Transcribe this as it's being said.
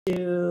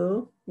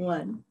2,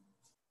 1.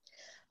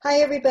 Hi,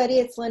 everybody.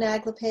 It's Lynn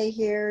Aglipay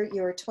here,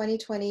 your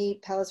 2020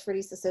 Palos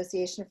Verdes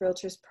Association of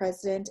Realtors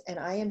President, and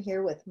I am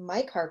here with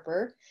Mike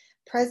Harper,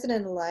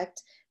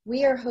 President-elect.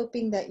 We are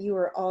hoping that you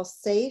are all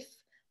safe,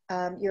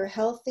 you're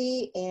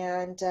healthy,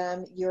 and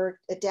you're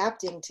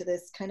adapting to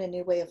this kind of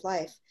new way of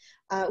life.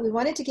 We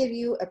wanted to give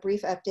you a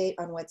brief update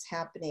on what's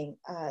happening.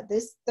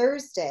 This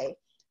Thursday,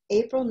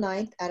 April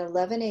 9th at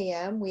 11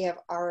 a.m., we have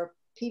our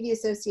PV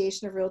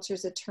Association of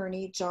Realtors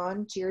attorney,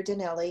 John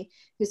Giardinelli,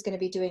 who's going to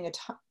be doing a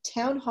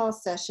town hall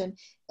session,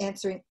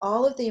 answering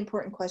all of the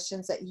important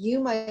questions that you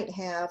might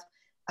have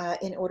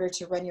in order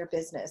to run your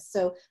business.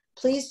 So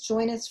please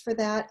join us for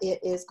that. It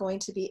is going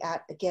to be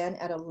again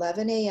at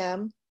 11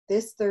 a.m.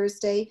 this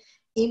Thursday.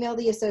 Email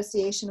the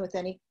association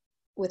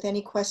with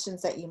any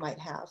questions that you might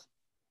have.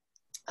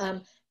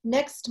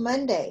 Next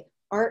Monday,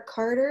 Art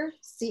Carter,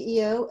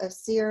 CEO of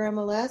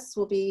CRMLS,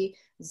 will be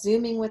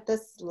Zooming with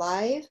us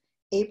live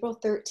April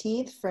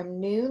 13th from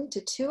noon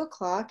to 2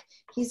 o'clock.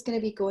 He's going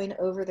to be going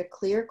over the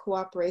clear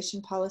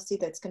cooperation policy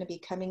that's going to be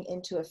coming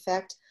into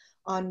effect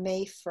on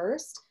May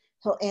 1st.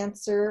 He'll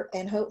answer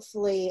and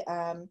hopefully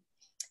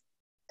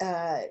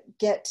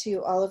get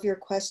to all of your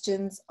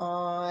questions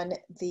on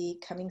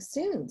the coming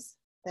soons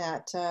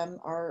that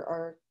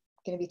are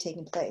going to be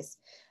taking place.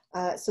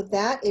 So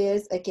that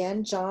is,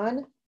 again,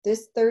 John,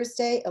 this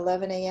Thursday,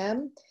 11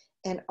 a.m.,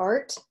 and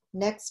Art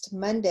next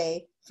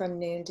Monday from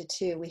noon to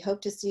 2. We hope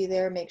to see you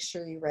there. Make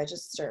sure you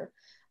register.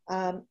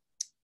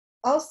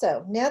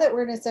 Also, now that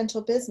we're in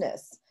essential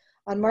business,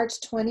 on March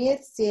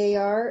 20th,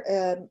 CAR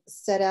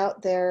set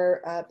out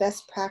their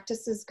best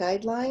practices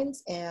guidelines.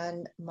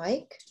 And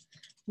Mike,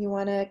 you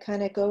want to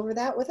kind of go over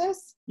that with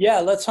us? Yeah,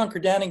 let's hunker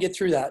down and get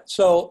through that.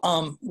 So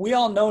we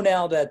all know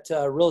now that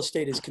real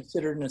estate is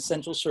considered an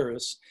essential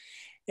service.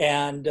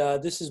 And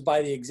this is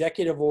by the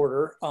executive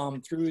order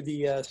through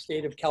the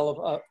state of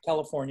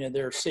California,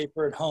 their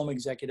Safer at Home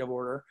executive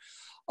order.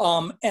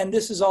 And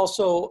this is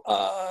also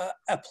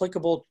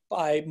applicable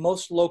by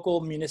most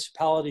local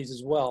municipalities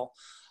as well.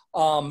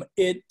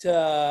 It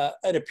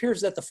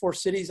appears that the 4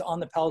 cities on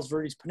the Palos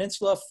Verdes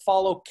Peninsula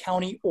follow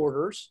county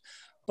orders,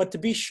 but to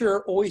be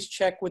sure, always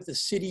check with the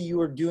city you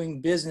are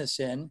doing business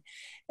in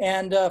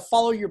and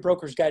follow your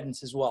broker's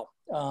guidance as well.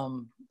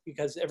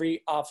 Because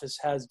every office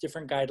has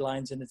different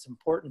guidelines, and it's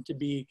important to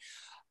be,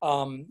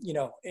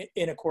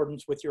 in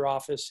accordance with your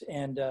office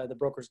and the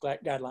broker's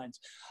guidelines.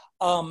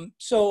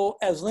 So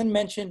as Lynn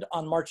mentioned,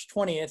 on March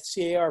 20th,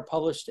 CAR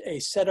published a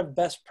set of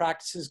best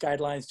practices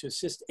guidelines to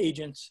assist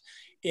agents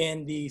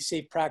in the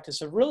safe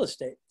practice of real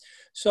estate.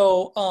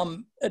 So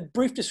a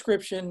brief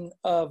description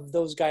of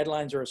those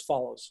guidelines are as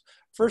follows.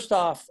 First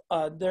off,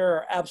 there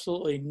are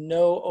absolutely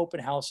no open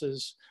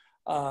houses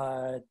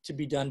to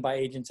be done by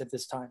agents at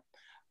this time.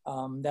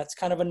 That's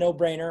kind of a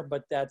no-brainer,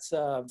 but that's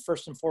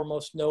first and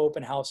foremost, no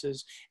open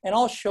houses. And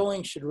all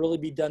showings should really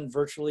be done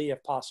virtually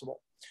if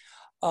possible.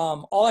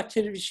 All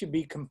activities should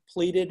be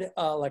completed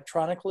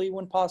electronically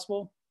when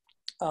possible.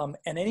 And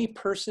any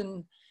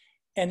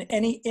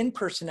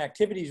in-person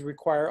activities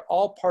require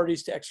all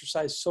parties to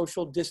exercise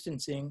social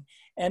distancing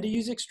and to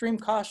use extreme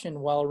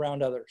caution while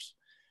around others.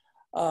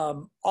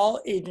 All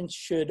agents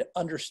should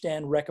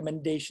understand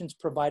recommendations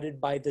provided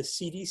by the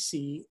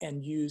CDC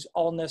and use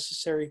all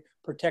necessary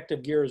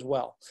protective gear as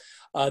well.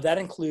 That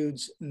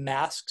includes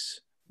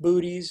masks,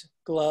 booties,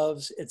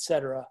 gloves,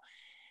 etc.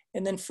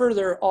 And then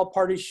further, all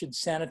parties should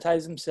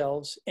sanitize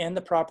themselves and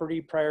the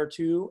property prior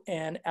to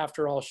and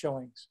after all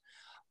showings.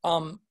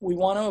 We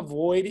want to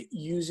avoid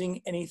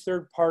using any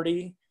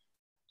third-party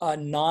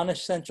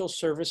non-essential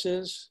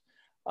services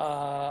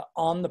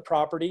on the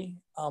property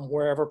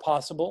wherever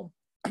possible.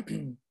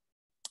 And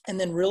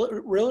then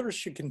realtors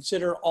should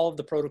consider all of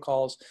the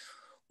protocols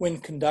when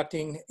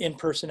conducting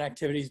in-person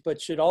activities, but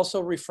should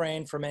also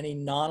refrain from any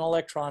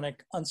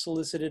non-electronic,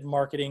 unsolicited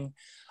marketing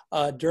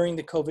during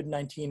the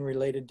COVID-19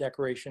 related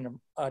declaration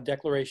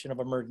of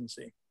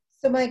emergency.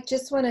 So Mike,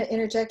 just want to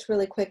interject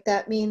really quick.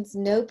 That means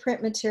no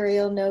print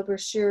material, no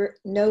brochures,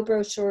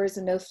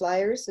 and no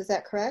flyers. Is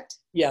that correct?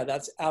 Yeah,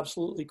 that's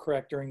absolutely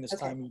correct. During this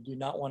time, you do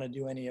not want to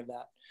do any of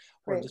that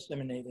or Great.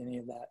 disseminate any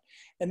of that.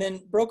 And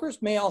then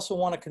brokers may also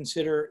want to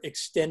consider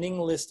extending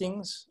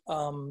listings,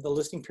 the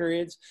listing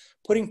periods,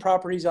 putting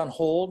properties on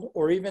hold,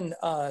 or even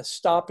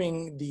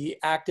stopping the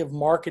active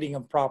marketing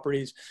of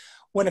properties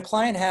when a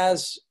client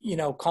has,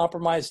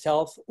 compromised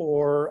health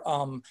or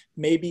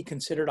may be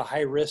considered a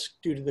high risk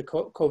due to the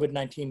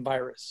COVID-19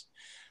 virus.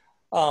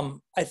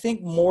 I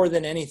think more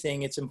than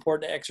anything, it's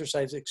important to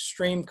exercise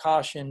extreme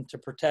caution to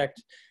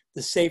protect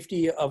the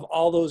safety of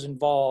all those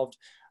involved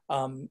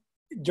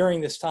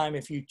during this time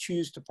if you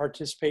choose to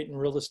participate in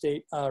real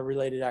estate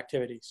related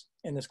activities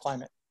in this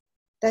climate.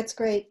 That's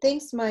great.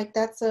 Thanks, Mike.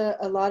 That's a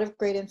lot of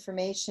great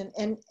information.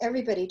 And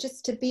everybody,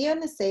 just to be on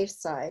the safe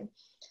side,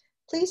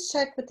 please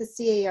check with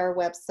the CAR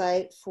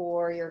website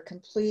for your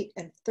complete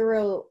and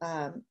thorough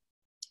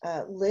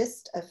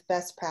list of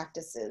best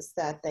practices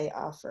that they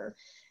offer.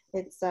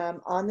 It's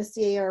on the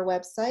CAR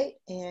website,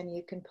 and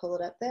you can pull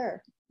it up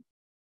there.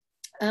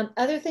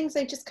 Other things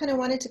I just kind of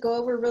wanted to go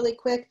over really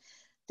quick.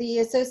 The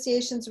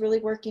association's really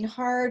working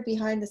hard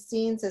behind the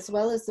scenes, as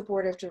well as the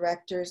board of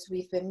directors.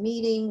 We've been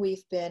meeting,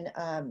 we've been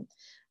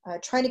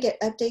trying to get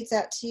updates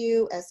out to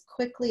you as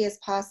quickly as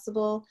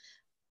possible.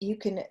 You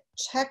can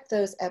check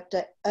those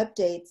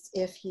updates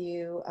if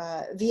you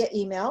via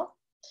email,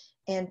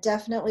 and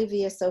definitely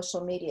via social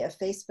media,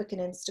 Facebook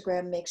and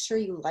Instagram. Make sure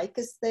you like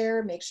us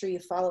there. Make sure you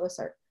follow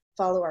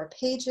our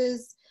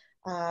pages.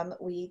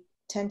 We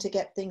tend to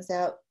get things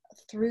out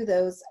through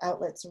those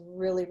outlets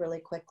really, really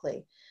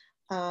quickly.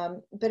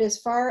 But as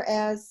far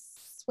as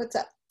what's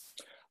up?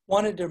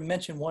 Wanted to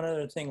mention one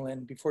other thing,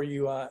 Lynn, before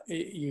you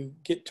you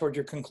get towards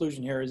your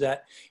conclusion here, is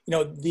that, you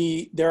know,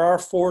 there are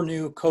 4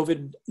 new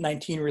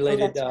COVID-19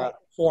 related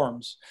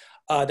forms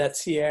that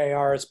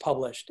CAIR has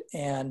published,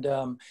 and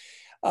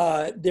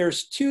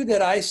there's 2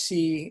 that I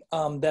see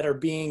that are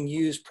being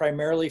used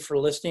primarily for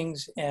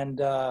listings and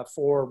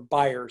for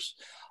buyers.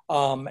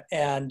 One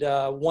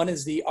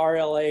is the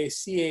RLA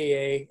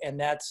CAA, and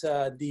that's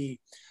the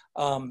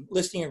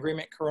listing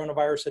agreement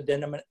coronavirus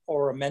addendum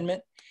or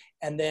amendment.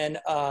 And then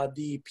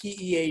the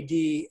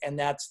PEAD, and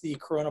that's the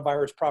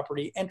coronavirus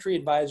property entry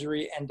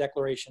advisory and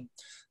declaration.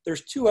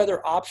 There's 2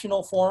 other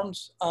optional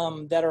forms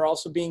that are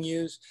also being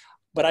used,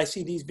 but I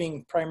see these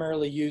being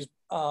primarily used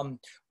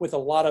with a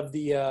lot of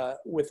the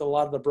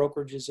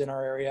brokerages in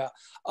our area.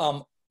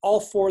 All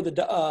 4 of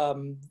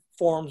the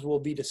forms will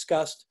be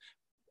discussed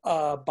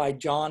by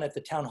John at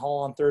the town hall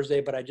on Thursday,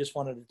 but I just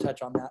wanted to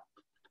touch on that.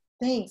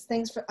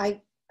 Thanks for,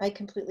 I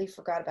completely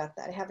forgot about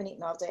that. I haven't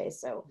eaten all day,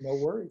 so. No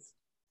worries.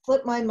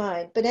 Flipped my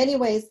mind. But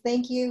anyways,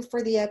 thank you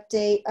for the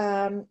update.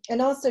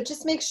 And also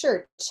just make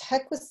sure,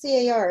 check with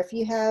CAR if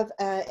you have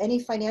any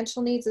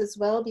financial needs as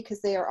well, because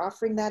they are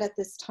offering that at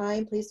this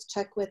time. Please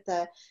check with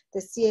the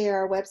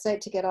CAR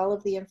website to get all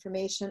of the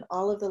information,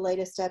 all of the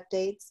latest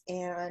updates.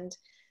 And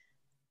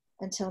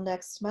until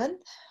next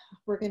month,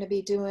 we're going to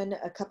be doing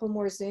a couple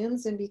more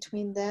Zooms in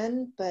between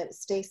then, but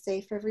stay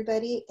safe,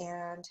 everybody,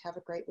 and have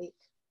a great week.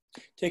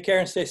 Take care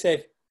and stay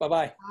safe.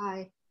 Bye-bye.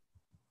 Bye.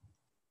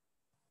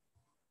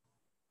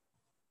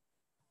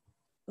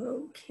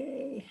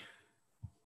 Okay.